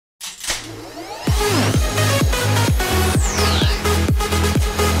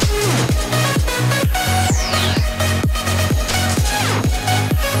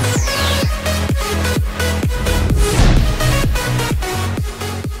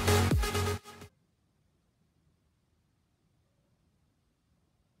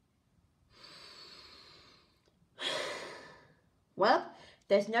Well,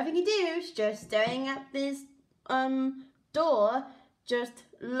 there's nothing to do, just staring at this door, just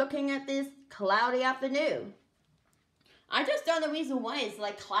looking at this cloudy afternoon. I just don't know the reason why it's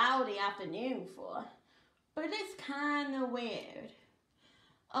like cloudy afternoon for, but it's kind of weird.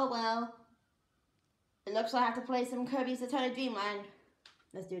 Oh well, it looks like I have to play some Kirby's Dreamland.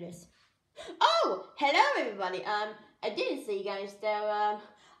 Let's do this. Oh, hello everybody. I didn't see you guys there.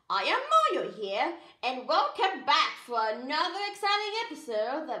 I am Mario here, and welcome back for another exciting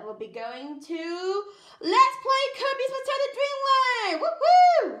episode that will be going to Let's Play Kirby's Dreamland.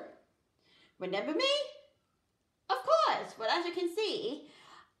 Woohoo! Remember me? Of course. But as you can see,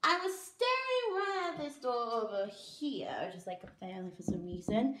 I was staring right at this door over here, just like up there for some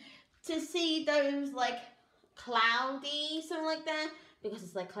reason, to see those like cloudy, something like that, because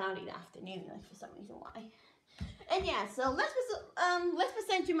it's like cloudy in the afternoon, like for some reason why. And yeah, so let's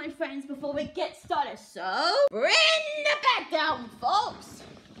present you my friends before we get started. So bring the back down, folks.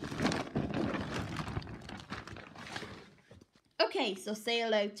 Okay, so say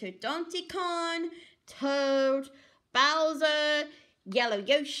hello to Donkey Kong, Toad, Bowser, Yellow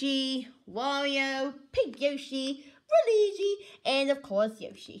Yoshi, Wario, Pink Yoshi, Luigi, and of course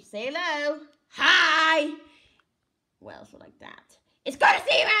Yoshi. Say hello. Hi. Well, so like that. It's good to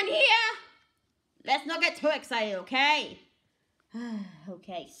see you around here. Let's not get too excited, okay?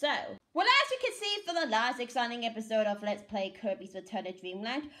 Okay, so, well, as you can see for the last exciting episode of Let's Play Kirby's Return to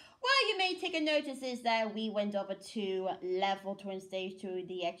Dreamland, what you may take a notice is that we went over to level 2 and stage 2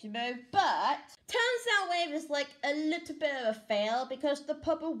 the action mode, but turns out Wave is like a little bit of a fail because the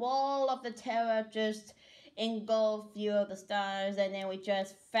purple wall of the terror just engulfed a few of the stars and then we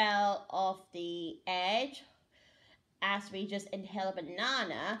just fell off the edge as we just inhaled a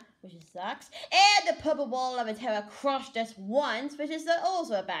banana, which sucks, and the purple wall of a terror crushed us once, which is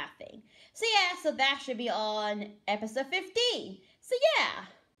also a bad thing. So yeah, so that should be on episode 15. So yeah.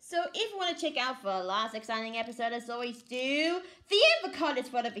 So if you want to check out for our last exciting episode, as always do, the info card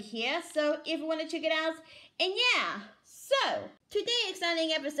is right over here, so if you want to check it out, and yeah. So, today's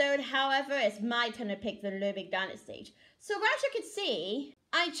exciting episode, however, is my turn to pick the Lubic Diner stage. So as you can see,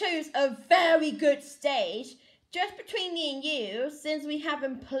 I chose a very good stage, just between me and you, since we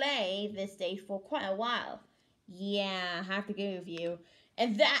haven't played this stage for quite a while. Yeah, I have to agree with you.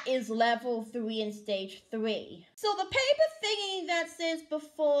 And that is level 3 in stage 3. So the paper thingy that says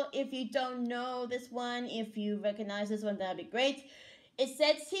before, if you don't know this one, if you recognize this one, that'd be great. It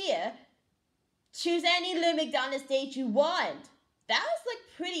says here, choose any Lou McDonald stage you want. That was like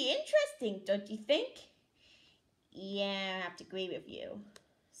pretty interesting, don't you think? Yeah, I have to agree with you.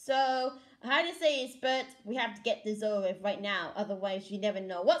 So, hard to say is, but we have to get this over with right now. Otherwise, you never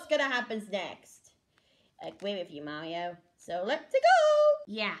know what's gonna happen next. I agree with you, Mario. So, let's go!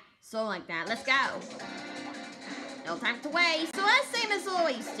 Yeah, so like that. Let's go. No time to waste. So, as same as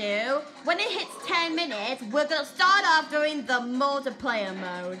always do, when it hits 10 minutes, we're gonna start off doing the multiplayer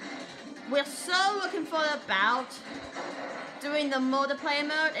mode. We're so looking for the bout doing the multiplayer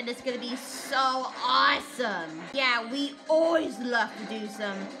mode, and it's gonna be so awesome. Yeah, we always love to do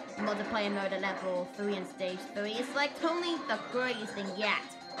some multiplayer mode at level 3 and stage 3. It's like totally the greatest thing yet.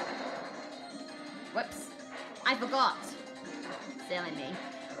 Whoops. I forgot. Silly me.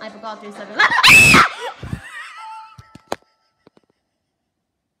 I forgot to do something.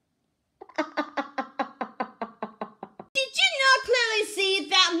 Did you not clearly see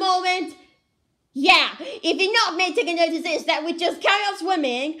that moment? Yeah, if you're not taking notice is that we just carry on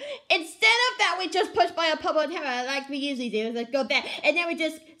swimming. Instead of that, we just push by a purple terror like we usually do. Let's go there. And then we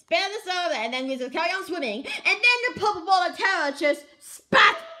just spin this over and then we just carry on swimming. And then the purple ball of terror just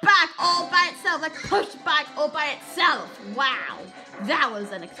spat back all by itself, like pushed back all by itself. Wow, that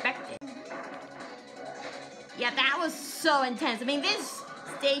was unexpected. Yeah, that was so intense. I mean, this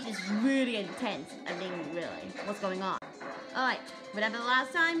stage is really intense. I mean, really. What's going on? Alright, remember the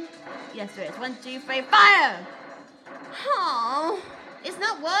last time? Yes, there is. 1, 2, 3, fire! Oh, it's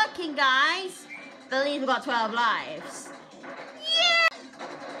not working, guys. But at least we got 12 lives. Yeah!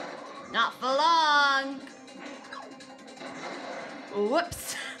 Not for long.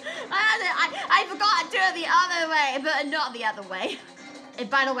 Whoops. I forgot to do it the other way, but not the other way. And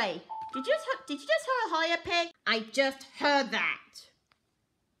by the way, did you just hear a Holly pig? I just heard that.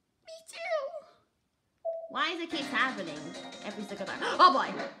 Me too. Why does it keep happening every single time? Oh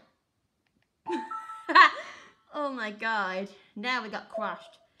boy! Oh my god. Now we got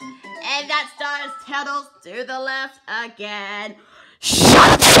crushed. And that starts turtles to the left again. Shut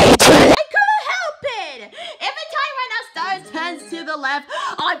up! I couldn't help it! Every time when that star turns to the left,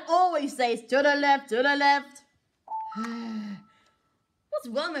 I always say to the left, to the left. What's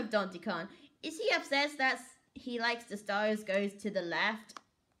wrong with Donkey Kong? Is he obsessed that he likes the stars goes to the left?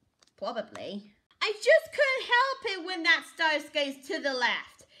 Probably. I just couldn't help it when that stars goes to the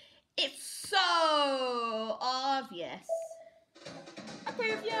left. It's so obvious.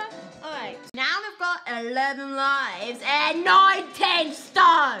 Agree with you? Alright. Now we've got 11 lives and 19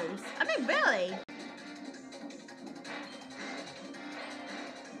 stars. I mean, really?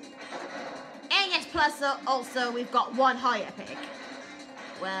 And yes, plus also we've got one higher pick.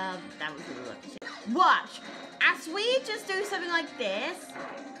 Well, that was a little lucky. Watch. As we just do something like this,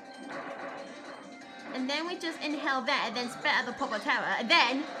 and then we just inhale that, and then spit out the purple tower, and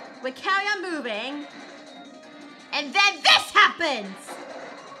then we carry on moving, and then this happens!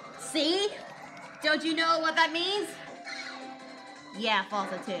 See? Don't you know what that means? Yeah, false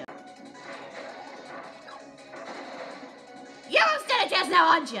too. You're a stand a chance now,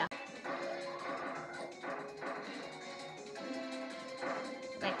 aren't you?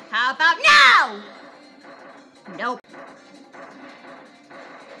 Wait, how about now? Nope.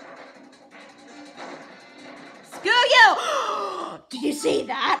 Screw you! Did you see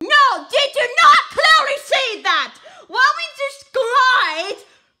that? No, did you not clearly see that? While we just glide,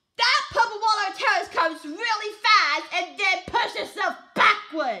 that purple wall of terrors comes really fast and then pushes itself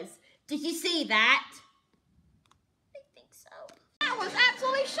backwards. Did you see that? I think so. That was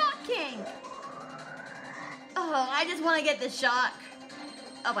absolutely shocking. Oh, I just want to get the shock.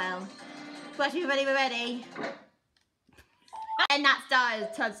 Oh well. Question, ready, we're ready. And that star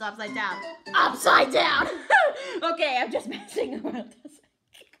is turned upside down. Upside down! Okay, I'm just messing around.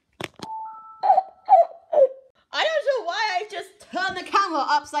 I don't know why I just turned the camera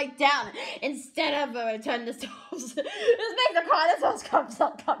upside down instead of turn the stars. Just make the car, the stars comes.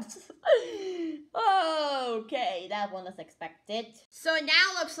 Okay, that one was expected. So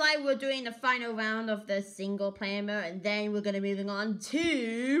now looks like we're doing the final round of the single player mode, and then we're gonna moving on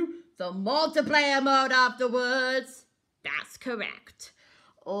to the multiplayer mode afterwards. That's correct.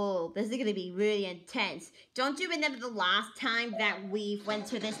 Oh, this is gonna be really intense. Don't you remember the last time that we went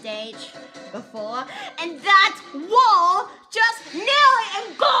to this stage before? And that wall just nearly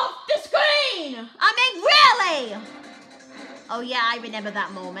engulfed the screen! I mean, really! Oh yeah, I remember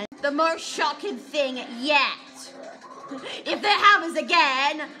that moment. The most shocking thing yet. If that happens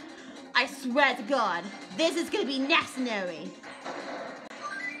again, I swear to God, this is gonna be necessary.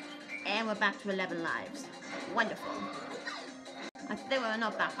 And we're back to 11 lives. Wonderful. I think we're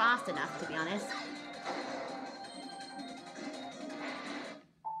not that fast enough, to be honest.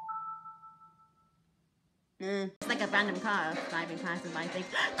 It's like a random car driving past and by things.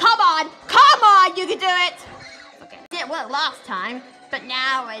 Come on! Come on! You can do it! Okay. It did work last time, but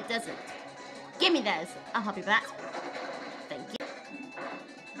now it doesn't. Give me those. I'll help you with that. Thank you.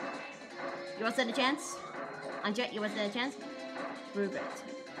 You want to stand a chance? Andrea, you want to stand a chance? Prove it.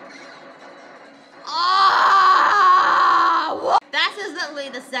 Oh! That is literally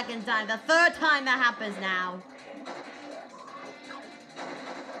the second time. The third time that happens now.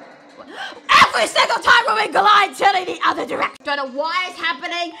 Every single time when we glide turning the other direction. Don't know why it's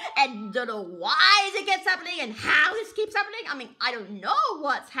happening, and don't know why it gets happening, and how this keeps happening. I mean, I don't know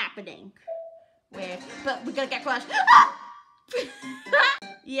what's happening. Weird, but we're gonna get crushed.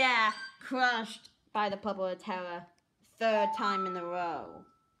 Yeah, crushed by the purple terror. Third time in a row.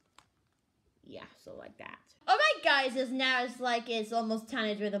 Yeah, so like that. Alright guys, it's almost time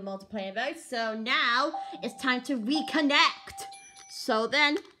to do the multiplayer mode, so now it's time to reconnect. So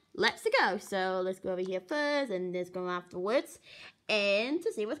then, let's go. So let's go over here first, and let's go afterwards, and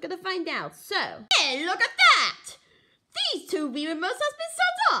to see what's gonna find out. So, hey, look at that! These two Wii remotes has been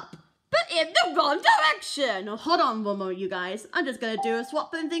set up, but in the wrong direction. Hold on one moment, you guys. I'm just gonna do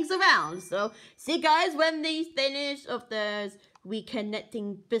swapping things around. So, see you guys when they finish of the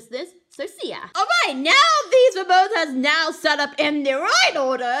reconnecting business. So see ya. Alright, now these remotes has now set up in the right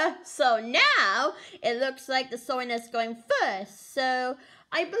order. So now it looks like the Soaring is going first. So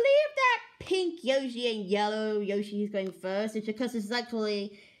I believe that pink Yoshi and yellow Yoshi is going first. It's because it's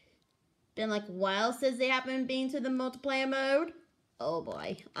actually been like a while since they haven't been to the multiplayer mode. Oh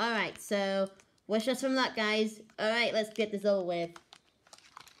boy. Alright, so wish us some luck, guys. Alright, let's get this over with.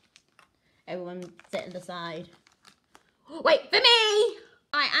 Everyone sit aside. Wait for me!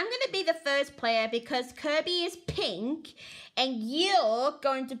 Alright, I'm going to be the first player because Kirby is pink, and you're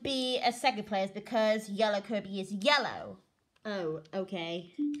going to be a second player because yellow Kirby is yellow. Oh,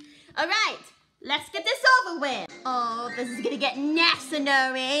 okay. Alright, let's get this over with. Oh, this is going to get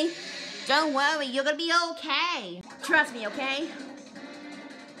necessary. Don't worry, you're going to be okay. Trust me, okay?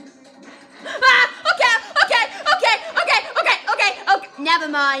 Ah! Okay. Never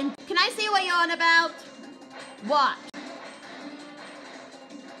mind. Can I see what you're on about? What?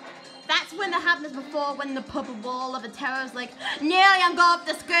 That's that's when that happens before, when the purple wall of a terror is like nearly engulfed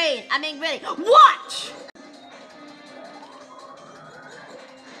the screen. I mean, really, watch!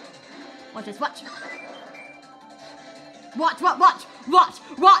 Watch this, watch. Watch,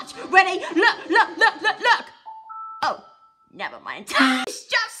 ready, look. Oh, never mind. It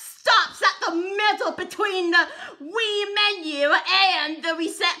just stops at the middle between the Wii menu and the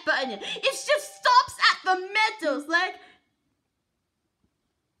reset button. It just stops at the middle. It's like,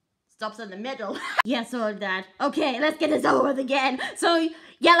 stops in the middle. Yeah, so that. Okay, let's get this over with again. So,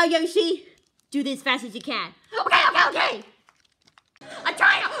 Yellow Yoshi, do this as fast as you can. Okay. I'm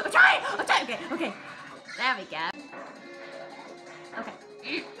trying. Okay. There we go. Okay.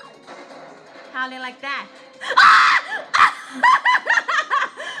 How do you like that? Ah!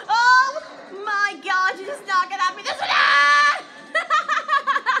 Oh my God, you're just not gonna have me this one. Ah!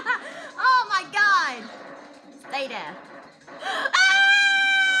 Oh my God. Stay there. Ah!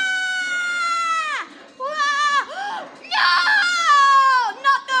 Wow! No!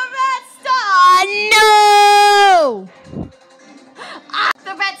 Not the red star! No!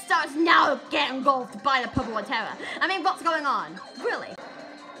 The red star is now getting engulfed by the purple terror. I mean, what's going on? Really?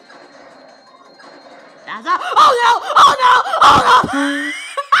 That's a— Oh no!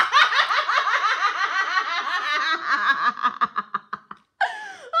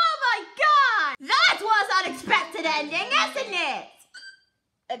 Oh my God! That was unexpected ending, isn't it?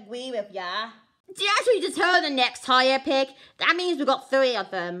 Agree with ya. Do you actually just heard the next high epic? That means we got 3 of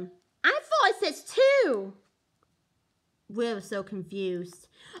them. I thought it says 2. We're so confused.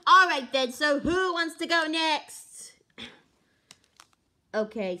 Alright then, so who wants to go next?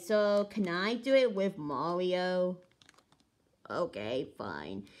 Okay, so can I do it with Mario? Okay,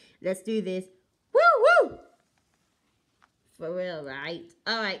 fine. Let's do this. Woo! For real, right?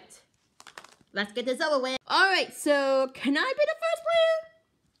 Alright. Let's get this over with. Alright, so can I be the first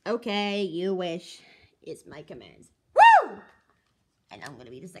player? Okay, you wish. It's my commands. Woo! And I'm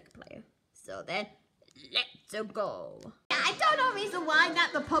gonna be the second player. So then, let's go. I don't know the reason why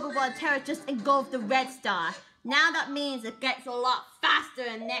that the purple ball terror just engulfed the red star. Now that means it gets a lot faster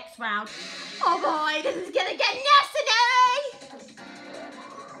in the next round. Oh boy, this is gonna get nasty!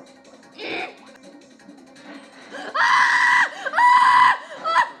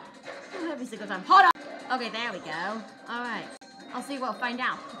 Every single time. Hold on. Okay, there we go. Alright. I'll see what I'll find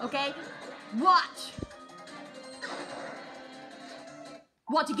out. Okay? Watch!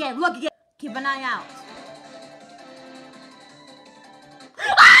 Watch again. Look again. Keep an eye out.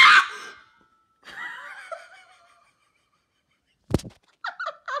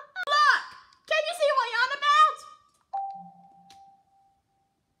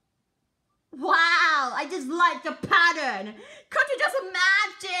 Wow, I just like the pattern. Could you just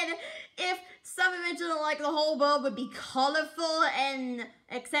imagine if some original, like the whole world would be colorful and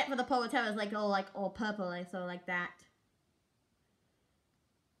except for the purple terror, like all purple, like so like that.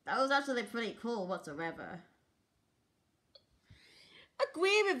 That was actually pretty cool whatsoever.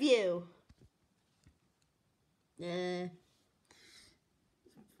 Agree with you.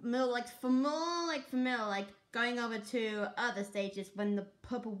 For more going over to other stages when the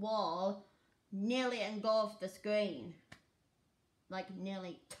purple wall nearly engulfs the screen. Like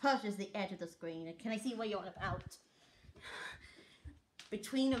nearly touches the edge of the screen. Can I see what you're on about?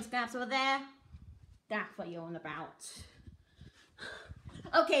 Between those gaps over there? That's what you're on about.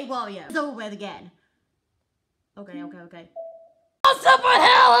 Okay, Wario. It's over with again. Okay. Oh, super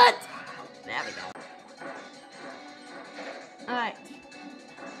helmet! There we go. Alright.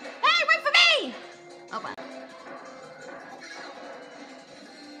 Hey, wait for me! Oh, well.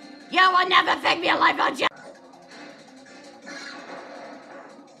 You will never think me alive, won't you?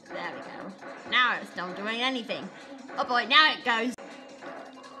 There we go. Now it's not doing anything. Oh boy, now it goes.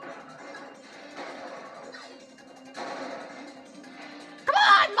 Come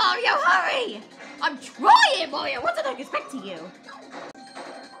on, Mario, hurry! I'm trying, Mario. What did I expect to you?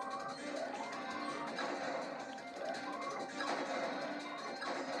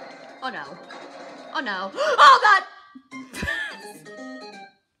 Oh no. Oh no. Oh god!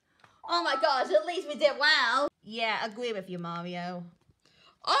 Oh my gosh, at least we did well. Yeah, agree with you, Mario.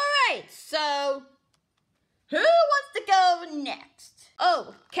 Alright, so who wants to go next?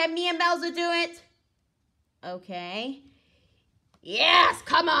 Oh, can me and Bowser do it? Okay. Yes,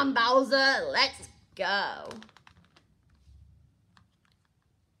 come on, Bowser, let's go.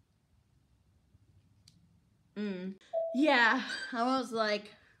 Yeah, I was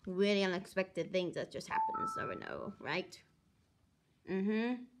like really unexpected things that just happened, so I know, right?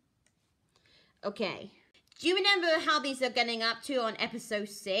 Okay. Do you remember how these are getting up to on episode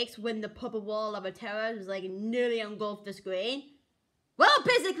 6 when the purple wall of a terror was like nearly engulfed the screen? Well,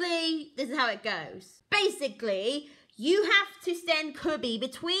 basically, this is how it goes. Basically, you have to stand Kirby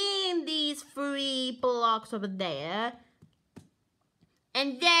between these 3 blocks over there.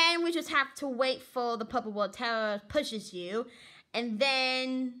 And then we just have to wait for the Purple World Tower pushes you. And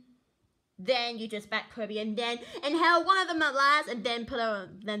then you just back Kirby and held one of them at last and then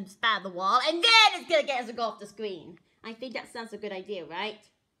then spat the wall. And then it's gonna get us to go off the screen. I think that sounds a good idea, right?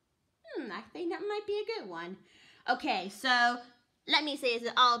 I think that might be a good one. Okay, so let me say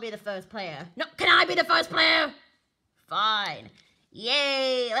that I'll be the first player. No, can I be the first player? Fine.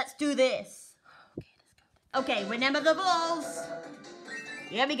 Yay, let's do this. Okay, let's go. Okay, remember the rules.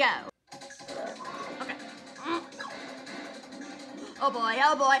 Here we go. Okay. Oh boy,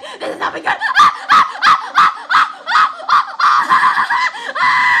 this is not be good.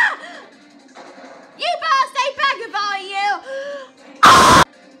 You better stay back if I were you.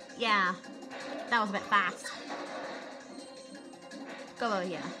 Yeah, that was a bit fast. Go over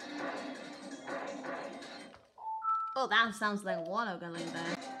here. Oh, that sounds like water going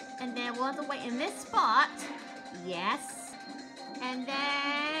there. And then we'll have to wait in this spot. Yes. And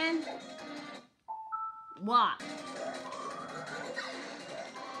then... what?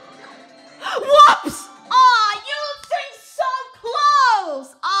 Whoops! Oh, you did so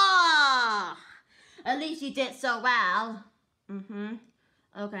close! Ah! At least you did so well.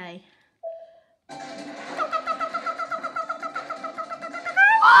 Okay.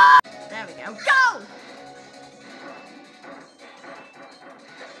 There we go. Go!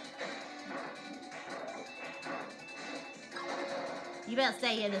 You better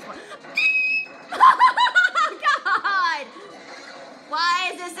stay in this one. God!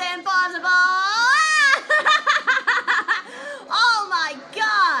 Why is this impossible? Oh my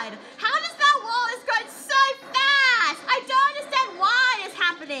God! How does that wall is going so fast? I don't understand why it is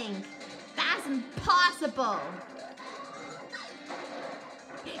happening. That's impossible.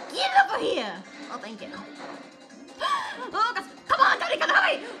 Get over here! Oh, thank you. Oh, God. Come on, Daddy, come on!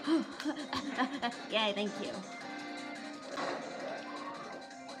 Yay, thank you.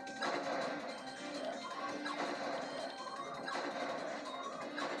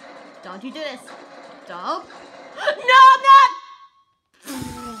 Don't you do this. Stop. No, I'm not!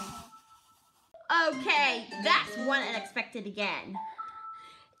 Okay, that's one unexpected again.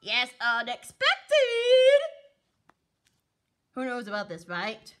 Yes, unexpected! Who knows about this,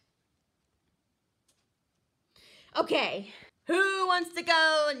 right? Okay, who wants to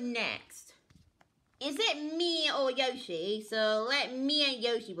go next? Is it me or Yoshi? So let me and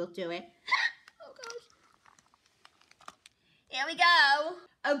Yoshi will do it. Oh gosh. Here we go.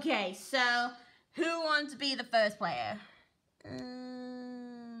 Okay, so who wants to be the first player?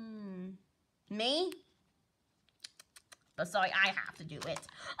 Me? But sorry, I have to do it.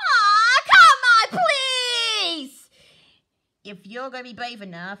 Aw, come on, please! If you're gonna be brave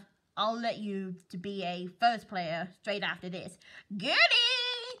enough, I'll let you to be a first player straight after this. Goody!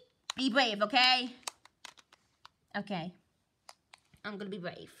 Be brave, okay? Okay. I'm gonna be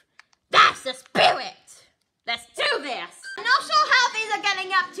brave. That's the spirit! Let's do this! I'm not sure how these are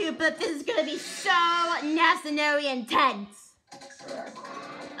getting up to, but this is gonna be so necessary intense.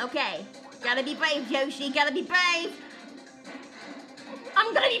 Okay. Gotta be brave, Yoshi. Gotta be brave.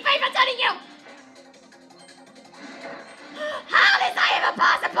 I'm gonna be brave, I'm telling you! How is that even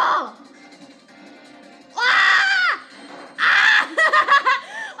possible? Ah! Ah!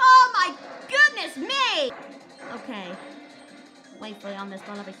 Oh my goodness me! Okay. Wait for it on this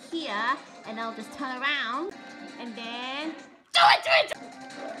one over here, and I'll just turn around, and then... Do it!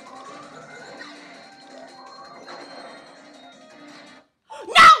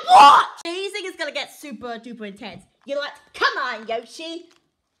 Now what? You think it's gonna get super duper intense. You're like, come on, Yoshi.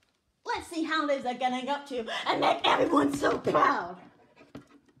 Let's see how these are getting up to and make everyone so proud.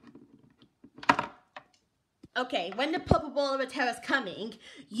 Okay, when the purple ball of a terror is coming,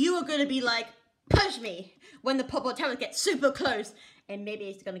 you are gonna be like, push me. When the purple terror gets super close, and maybe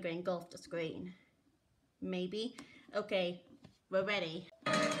it's gonna go engulf the screen. Maybe. Okay, we're ready.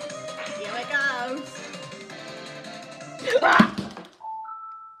 Here it goes.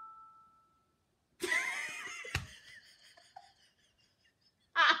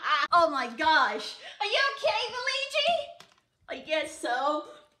 Ah! Oh my gosh! Are you okay, Luigi? I guess so.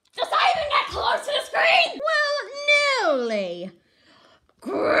 Just not even get close to the screen! Well, nearly.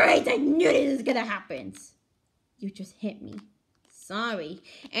 Great, I knew this was gonna happen. You just hit me. Sorry.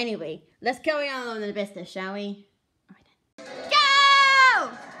 Anyway, let's carry on the business, shall we? Alright then. Go!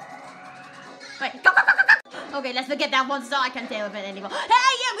 Wait, go! Okay, let's forget that one so I can't deal with it anymore. Hey,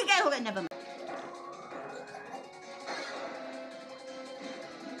 yeah, we go! Okay, never mind.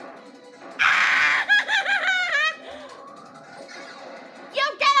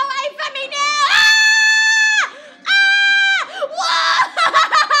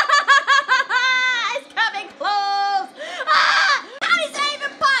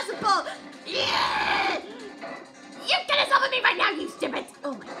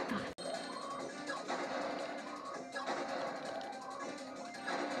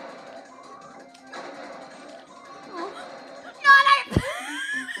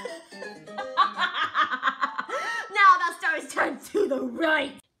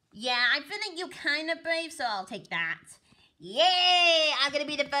 Alright. Yeah, I'm feeling you kind of brave, so I'll take that. Yay! I'm gonna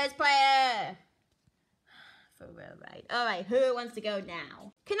be the first player. For real, right? Alright, who wants to go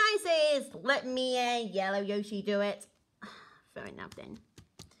now? Can I say is let me and Yellow Yoshi do it? Fair enough then.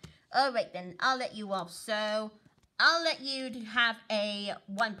 Alright then, I'll let you off. So, I'll let you have a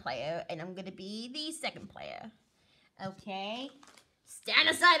 1 player, and I'm gonna be the 2nd player. Okay? Stand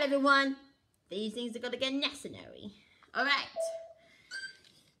aside, everyone! These things are gonna get necessary. Alright.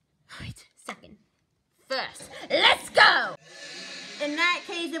 Alright, 2nd. 1st. Let's go! In that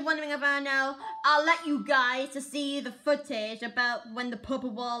case, if wondering if I know, I'll let you guys to see the footage about when the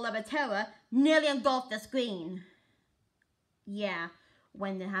purple wall of a terror nearly engulfed the screen. Yeah,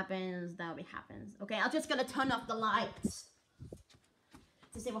 when it happens, that'll be happens. Okay, I'm just gonna turn off the lights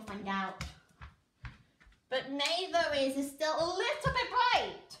to see we'll find out. But maybe though is still a little bit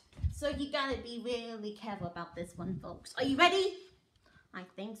bright, so you gotta be really careful about this one, folks. Are you ready? I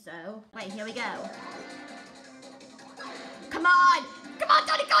think so. Wait, here we go. Come on! Come on,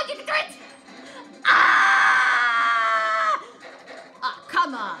 Tony Kong, you can do it! Ah! Oh,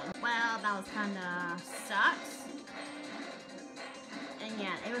 come on. Well, that was kinda sucks. And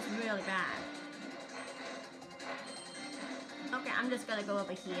yeah, it was really bad. Okay, I'm just gonna go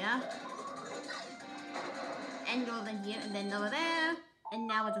over here. And go over here, and then over there. And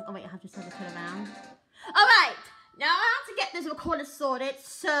now we're just, oh wait, I have to turn around. Alright! Now I have to get this recorder sorted,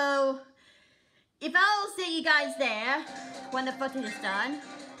 so if I'll see you guys there when the footage is done,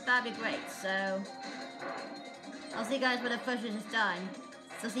 that'd be great. So I'll see you guys when the footage is done.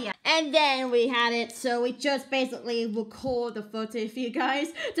 So see ya. And then we had it, so we just basically record the footage for you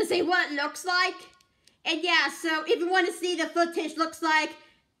guys to see what it looks like. And yeah, so if you want to see the footage looks like,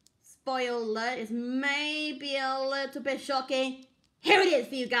 spoiler alert, it's maybe a little bit shocking. Here it is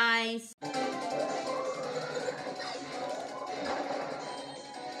for you guys.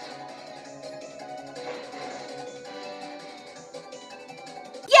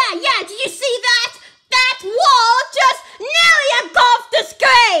 Yeah, did you see that? That wall just nearly engulfed the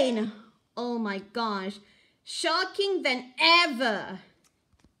screen! Oh my gosh, shocking than ever.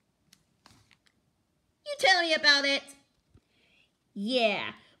 You tell me about it.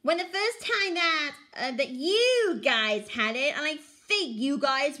 Yeah, when the first time that you guys had it, and I think you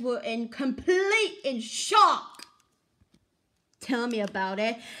guys were in shock. Tell me about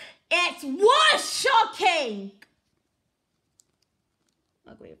it. It was shocking!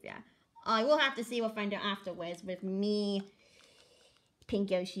 I agree with that. I will have to see what we'll find out afterwards with me, Pink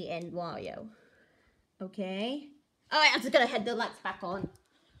Yoshi, and Wario. Okay? Alright, I'm just gonna head the lights back on.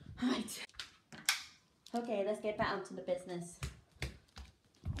 Alright. Okay, let's get back onto the business.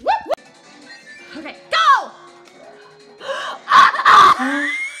 Whoop, whoop. Okay, go!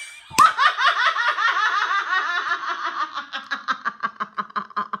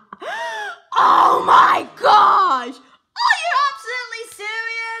 Oh my gosh!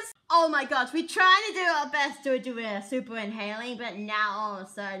 Oh my gosh, we tried to do our best to do a super inhaling, but now all of a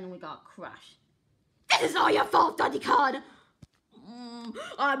sudden we got crushed. This is all your fault, Dodgy Con!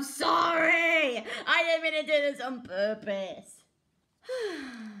 I'm sorry! I didn't mean to do this on purpose.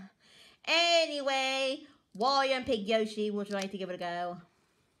 Anyway, Wario and Pig Yoshi will try to give it a go.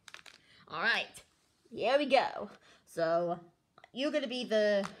 Alright, here we go. So, you're gonna be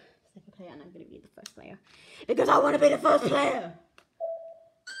the 2nd player and I'm gonna be the 1st player. Because I wanna be the 1st player!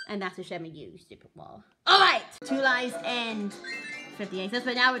 And that's a shame of you, stupid wall. Alright! 2 lives and 58 cents,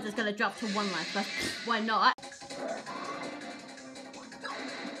 but now we're just gonna drop to 1 life. But why not?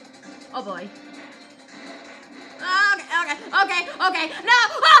 Oh boy. Okay. No!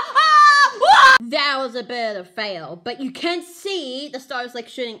 That was a bit of a fail, but you can see the stars like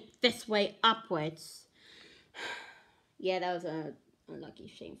shooting this way upwards. Yeah, that was a unlucky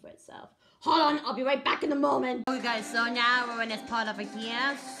shame for itself. Hold on, I'll be right back in a moment. Okay guys, so now we're in this part over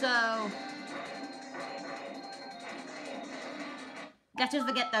here, so let's just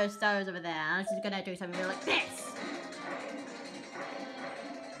forget those stars over there. I'm just gonna do something like this.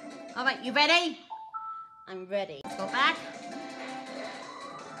 Alright, you ready? I'm ready. Let's go back.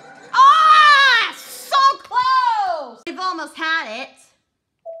 Ah! So close! We've almost had it.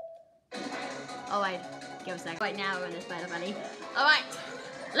 Oh wait, give a sec. Right now we're in this battle, buddy. Alright.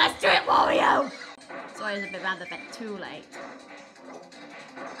 Let's do it, Wario! Sorry, it's a bit rather bit too late.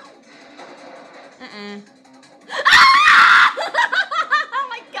 Ah! Oh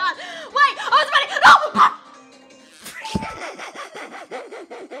my god! Wait! I was ready! No!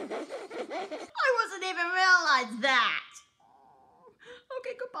 I wasn't even realized that!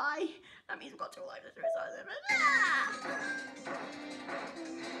 Okay, goodbye. That means we've got 2 lives. Oh my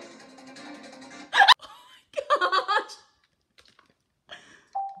gosh!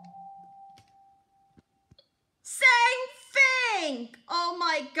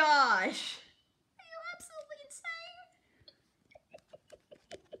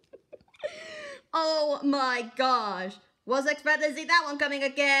 Oh my gosh. Wasn't expecting to see that one coming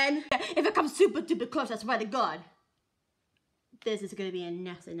again. If it comes super duper close, I swear to God. This is gonna be a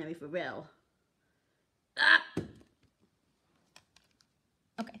necessary for real. Ah.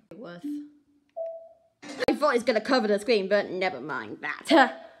 Okay, worth. I thought it's gonna cover the screen, but never mind that.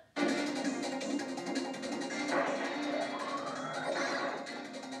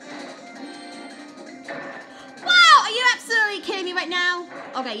 Wow, are you absolutely kidding me right now?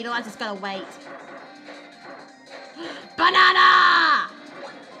 Okay, you know what, I just gotta wait. Banana!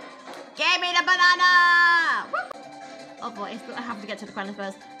 Give me the banana! Oh boy, I have to get to the corner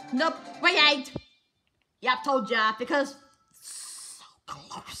first. Nope, wait! Yep, told ya, because so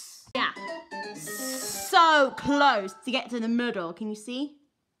close. Yeah, so close to get to the middle. Can you see?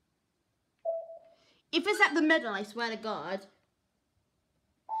 If it's at the middle, I swear to God,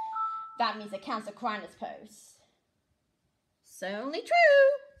 that means it counts Aquinas pose. Certainly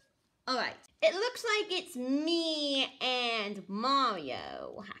true. Alright, it looks like it's me and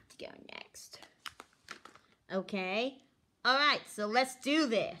Mario will have to go next. Okay, alright, so let's do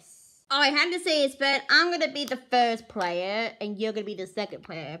this. All I have to say is that I'm going to be the first player and you're going to be the second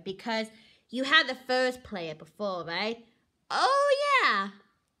player because you had the first player before, right? Oh yeah,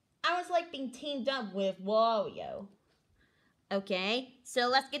 I was like being teamed up with Wario. Okay, so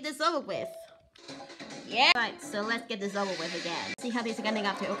let's get this over with. Yeah. Right, so let's get this over with again. See how these are getting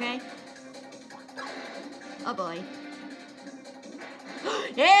up to, okay? Oh boy.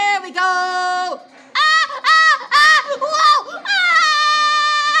 Here we go! Ah! Ah! Ah! Whoa! Ah!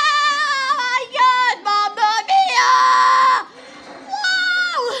 My God! Mamma mia!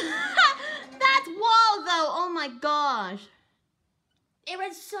 Whoa! That's wall though, oh my gosh. It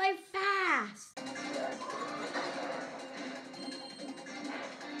was so fast.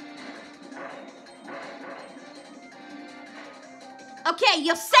 Okay,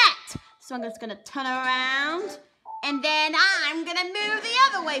 you're set. So I'm just gonna turn around and then I'm gonna move the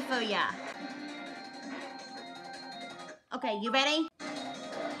other way for ya. Okay, you ready?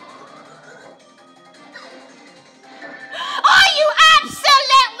 Are you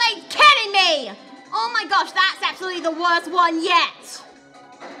absolutely kidding me? Oh my gosh, that's absolutely the worst one yet.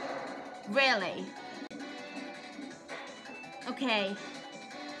 Really? Okay.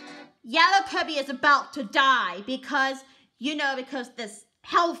 Yellow Kirby is about to die because, you know, because this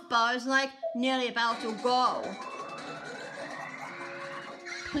health bar is like nearly about to go.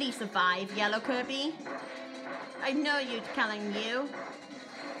 Please survive, Yellow Kirby. I know you're killing you.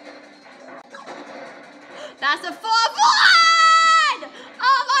 That's a 4-1!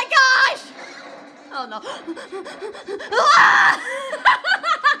 Oh my gosh! Oh no.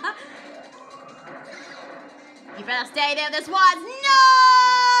 You better stay there this once.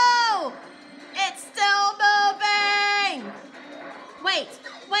 No! It's still moving! Wait,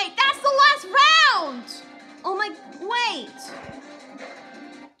 that's the last round! Oh my, wait.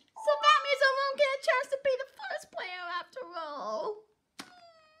 So that means I won't get a chance to be the first player after all.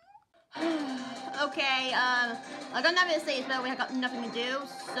 Okay, I got nothing to say, but I got nothing to do,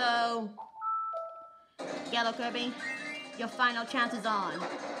 so... Yellow Kirby, your final chance is on.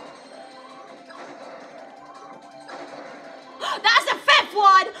 That's the 5th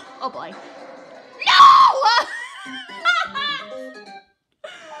one! Oh boy. No!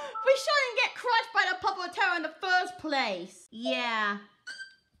 We shouldn't get crushed by the Purple Terror in the first place. Yeah.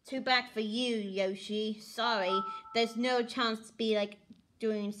 Too bad for you, Yoshi. Sorry. There's no chance to be like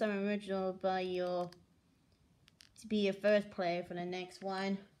doing some original by to be your first player for the next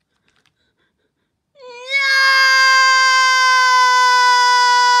one.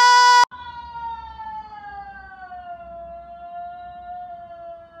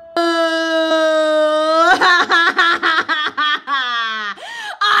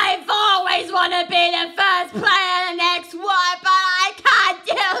 I've always wanted to be the first player in the next one, but I can't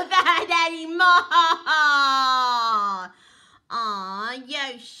do that anymore. Aw,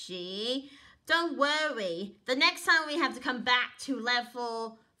 Yoshi, don't worry. The next time we have to come back to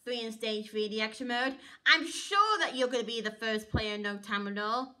level 3 in stage 3, the action mode, I'm sure that you're going to be the first player in no time at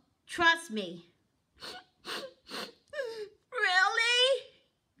all. Trust me. Really?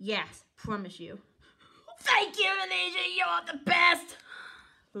 Yes, promise you. Thank you, Alicia, you're the best.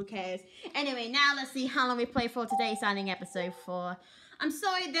 Who cares? Anyway, now let's see how long we play for today's signing episode 4. I'm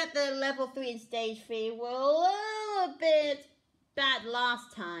sorry that the level 3 in stage 3 were a little bit bad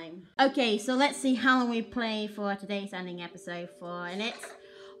last time. Okay, so let's see how long we play for today's signing episode 4. And it's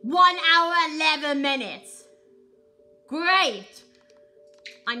 1 hour 11 minutes. Great.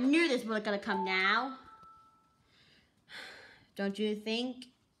 I knew this was gonna come now. Don't you think?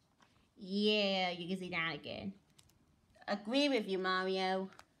 Yeah, you can see that again. Agree with you, Mario.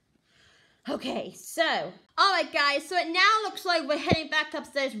 Okay, so, alright guys, so it now looks like we're heading back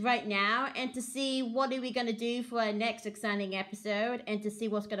upstairs right now and to see what are we going to do for our next exciting episode and to see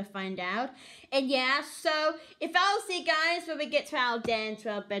what's going to find out. And yeah, so if I'll see you guys when we get to our den,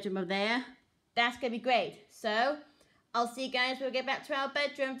 to our bedroom over there, that's going to be great. So, I'll see you guys when we get back to our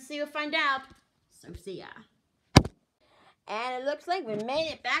bedroom to see what we find out. So, see ya. And it looks like we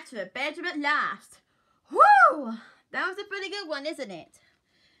made it back to the bedroom at last. Woo! That was a pretty good one, isn't it?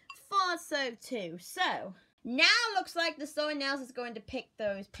 Thought so too. So, now it looks like the sewing nails is going to pick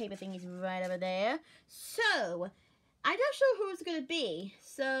those paper thingies right over there. So, I'm not sure who it's going to be.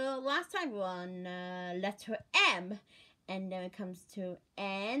 So, last time we were on letter M. And then it comes to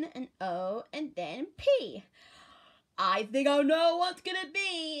N and O and then P. I think I know what's going to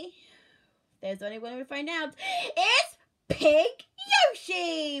be. There's only one way to find out. It's Pig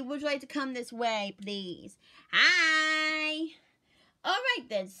Yoshi! Would you like to come this way, please? Hi! Alright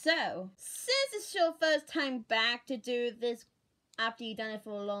then, so, since it's your first time back to do this after you've done it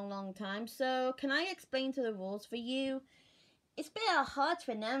for a long time, so can I explain to the rules for you? It's a bit hard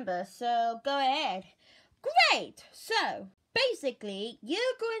to remember, so go ahead. Great! So, basically, you're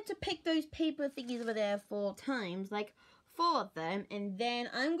going to pick those paper thingies over there 4 times, like 4 of them, and then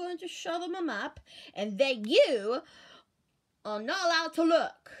I'm going to shovel them up, and then you are not allowed to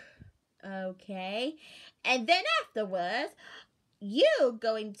look. Okay? And then afterwards, you're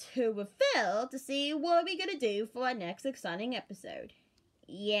going to refill to see what we're going to do for our next exciting episode.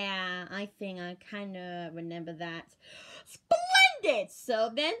 Yeah, I think I kind of remember that. Splendid!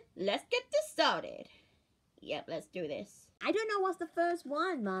 So then, let's get this started. Yep, let's do this. I don't know what's the first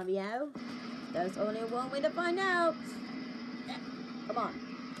one, Mario. There's only one way to find out. Come on.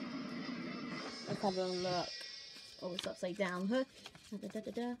 Let's have a look. Oh, it's upside down. Huh?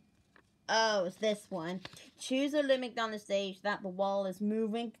 Oh, it's this one. Choose a limit on the stage that the wall is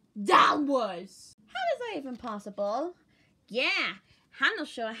moving downwards. How is that even possible? Yeah, I'm not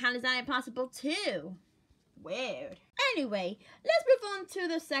sure how is that impossible too. Weird. Anyway, let's move on to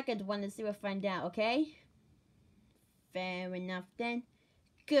the second one and see what we find out, okay? Fair enough then.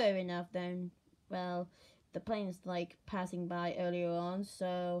 Good enough then. Well, the plane's like passing by earlier on,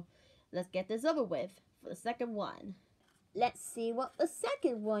 so let's get this over with for the second one. Let's see what the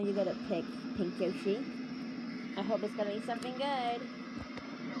second one you're gonna pick, Pink Yoshi. I hope it's gonna be something good.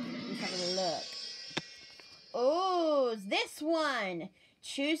 Let's have a look. Oh, it's this one.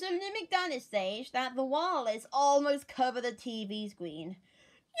 Choose a limit on the stage that the wall is almost cover the TV screen.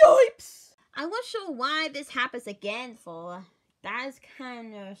 Yipes! I'm not sure why this happens again for. That's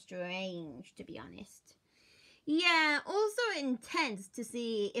kind of strange, to be honest. Yeah, also intense to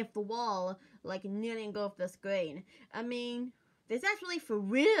see if the wall, like, nearly engulfed the screen. I mean, this is actually for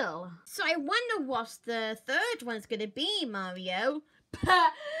real. So I wonder what the third one's gonna be, Mario.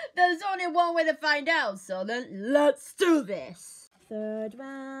 There's only one way to find out, so then let's do this. Third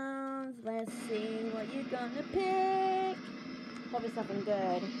round, let's see what you're gonna pick. Probably something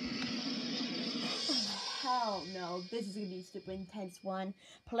good. Hell no, this is going to be a super intense one.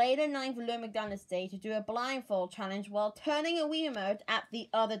 Play the 9th Lou McDonald stage to do a blindfold challenge while turning a Wii remote at the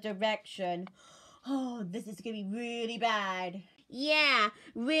other direction. Oh, this is going to be really bad. Yeah,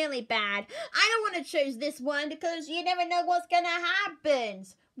 really bad. I don't want to choose this one because you never know what's going to happen.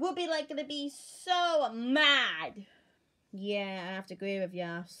 We'll be like going to be so mad. Yeah, I have to agree with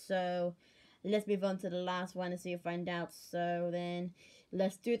ya. So, let's move on to the last one and see if we find out. So then,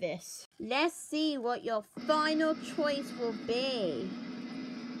 let's do this. Let's see what your final choice will be.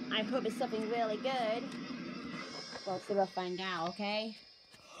 I hope it's something really good. Well, see we'll find out, okay?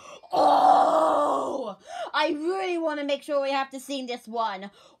 Oh! I really want to make sure we have to see this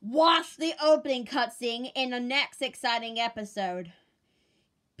one. Watch the opening cutscene in the next exciting episode.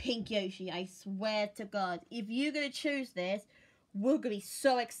 Pink Yoshi, I swear to God, if you're going to choose this, we're going to be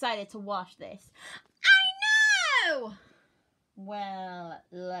so excited to watch this. I know! Well,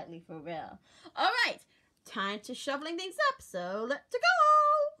 luckily for real. Alright, time to shoveling things up, so let's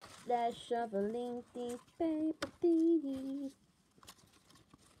go! Let's shoveling these paper thingies.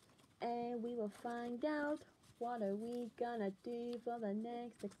 And we will find out what are we gonna do for the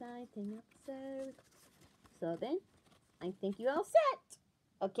next exciting episode. So then, I think you're all set.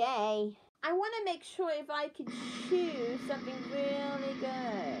 Okay. I want to make sure if I could choose something really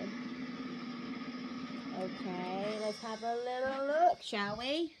good. Okay, let's have a little look, shall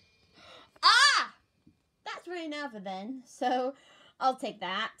we? Ah! That's really never then, so I'll take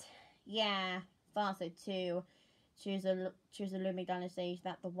that. Yeah, thought so too. Choose a Lou McDonald stage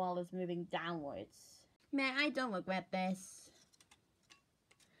that the wall is moving downwards. Man, I don't regret this.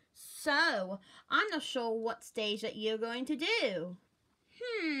 So, I'm not sure what stage that you're going to do.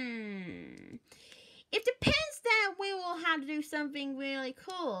 it depends that we will have to do something really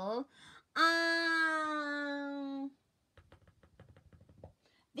cool.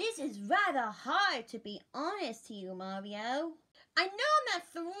 This is rather hard, to be honest to you, Mario. I know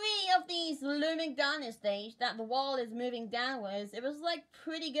that 3 of these looming down the stage, that the wall is moving downwards, it was like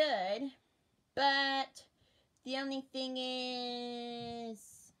pretty good. But the only thing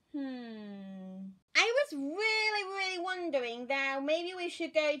is, I was really wondering that maybe we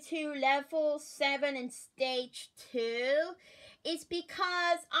should go to level 7 and stage 2. It's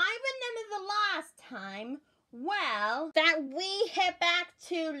because I remember the last time, well, that we head back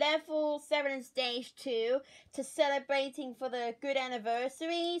to level 7 and stage 2 to celebrating for the good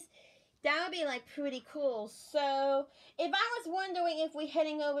anniversaries. That would be like pretty cool. So if I was wondering if we're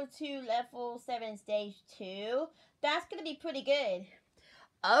heading over to level 7 stage 2, that's going to be pretty good.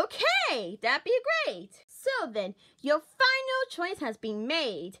 Okay, that'd be great. So then, your final choice has been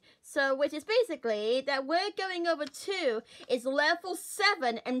made. So, which is basically that we're going over to is level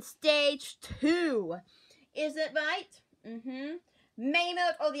 7 and stage 2. Is it right? Main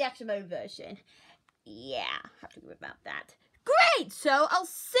mode or the action mode version? Yeah, have to agree about that. Great! So, I'll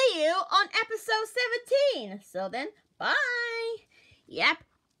see you on episode 17. So then, bye. Yep,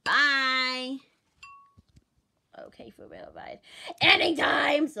 bye. Okay, for real, right?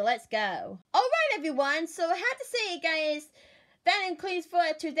 Anytime! So let's go. Alright, everyone. So I have to say, guys, that includes for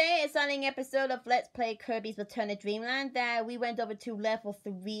today's exciting episode of Let's Play Kirby's Return to Dreamland, that we went over to level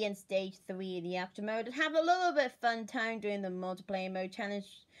 3 and stage 3 in the action mode and have a little bit of fun time doing the multiplayer mode challenge.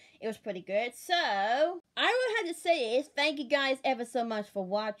 It was pretty good. So, I would have to say is thank you guys ever so much for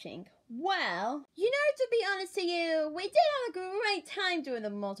watching. Well, you know, to be honest to you, we did have a great time doing the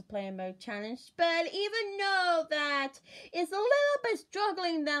multiplayer mode challenge, but even though that it's a little bit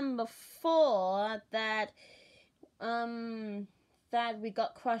struggling than before, that we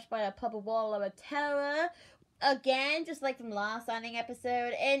got crushed by a purple wall of terror, again, just like from last signing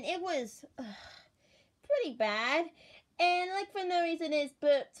episode, and it was pretty bad, and like for no reason is,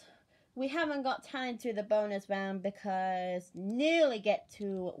 but we haven't got time to the bonus round because nearly get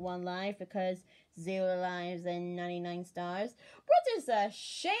to 1 life because 0 lives and 99 stars, which is a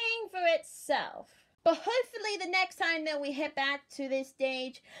shame for itself. But hopefully the next time that we head back to this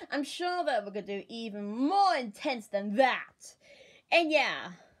stage, I'm sure that we're going to do even more intense than that. And yeah,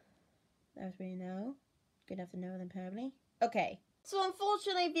 as we know, good enough to know them probably. Okay. So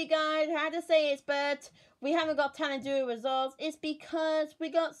unfortunately, if you guys had to say it, but we haven't got time to do results, it's because we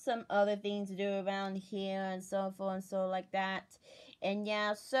got some other things to do around here and so forth and so like that. And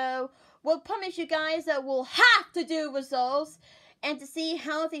yeah, so we'll promise you guys that we'll have to do results and to see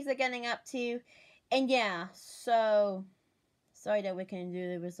how things are getting up to. And yeah, so sorry that we couldn't do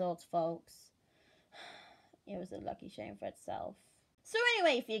the results, folks. It was a lucky shame for itself. So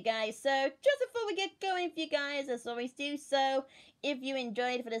anyway, for you guys, so just before we get going for you guys, as always do, so if you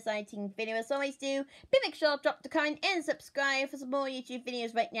enjoyed for this exciting video, as always do, make sure to drop the comment and subscribe for some more YouTube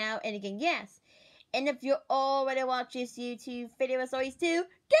videos right now. And again, yes, and if you're already watching this YouTube video, as always do,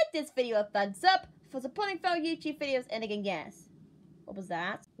 get this video a thumbs up for supporting fellow YouTube videos. And again, yes, what was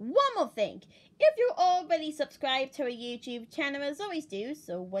that? One more thing. If you're already subscribed to our YouTube channel, as always do,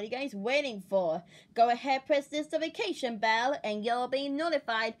 so what are you guys waiting for? Go ahead, press this notification bell, and you'll be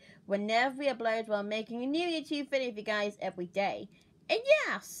notified whenever we upload while making a new YouTube video for you guys every day. And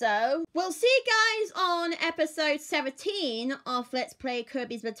yeah, so we'll see you guys on episode 17 of Let's Play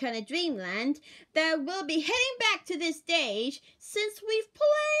Kirby's Return to Dreamland. That we'll be heading back to this stage since we've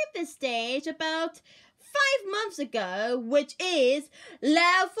played this stage about 5 months ago, which is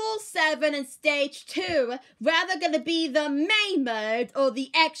level 7 and stage 2, rather going to be the main mode or the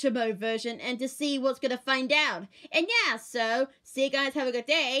extra mode version, and to see what's going to find out. And yeah, so see you guys, have a good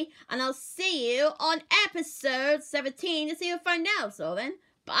day, and I'll see you on episode 17 to see what find out. So then,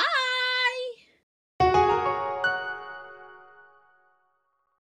 bye!